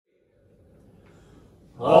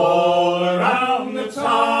All around the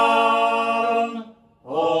town,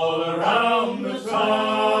 all around the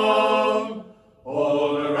town,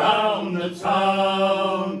 all around the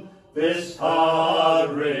town, this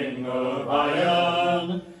hard ring of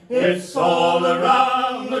iron, it's all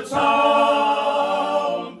around the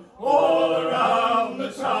town, all around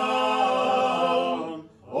the town,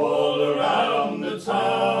 all around the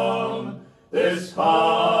town, this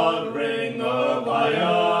hard ring of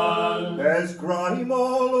iron. There's grime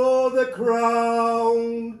all o'er the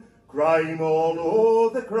ground, grime all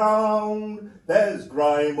o'er the ground, there's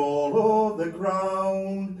grime all o'er the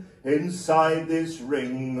ground, inside this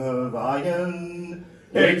ring of iron.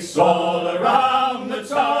 It's all around the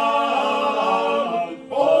town,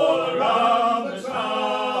 all around the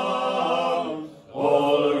town,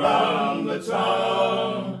 all around the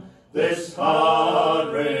town, this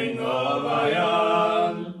hard ring of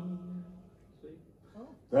iron.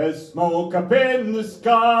 There's smoke up in the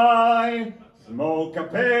sky, smoke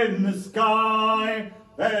up in the sky,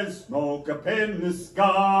 there's smoke up in the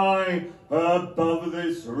sky, above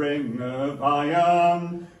this ring of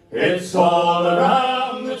iron. It's all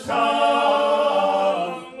around the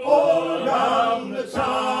town, all around the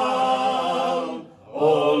town,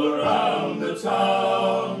 all around the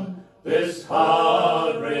town, this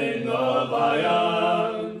hard ring of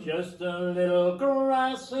iron. Just a little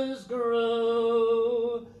grasses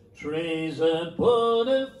grow, trees had put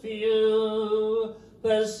a few,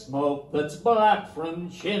 there's smoke that's black from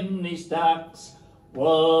chimney stacks,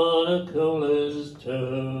 water coolers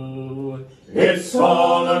too. It's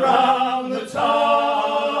all around the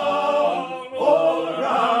town, all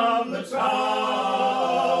around the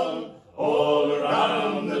town, all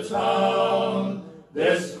around the town,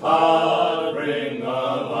 this hard ring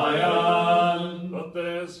of iron. But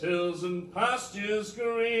there's hills and pastures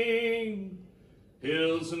green,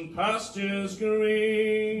 hills and pastures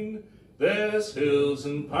green, there's hills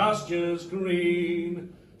and pastures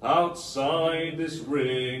green, outside this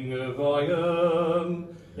ring of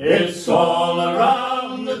iron. It's all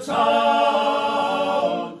around the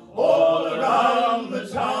town, all around the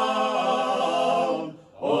town,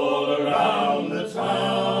 all around the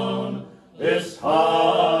town, this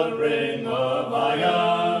hard ring of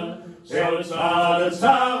iron. So it's out of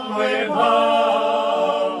town we're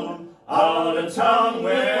bound, out of town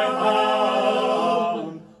we're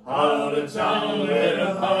bound, out of town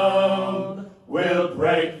we're bound. We'll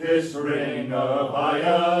break this ring of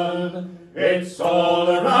iron. It's all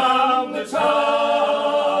around the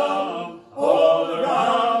town, all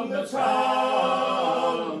around the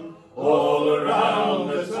town, all around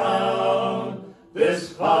the town,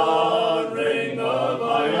 this hard ring of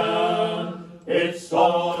iron. It's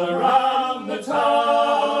all around the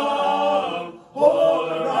town, all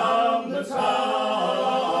around the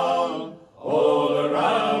town, all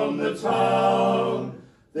around the town,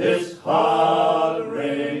 this hard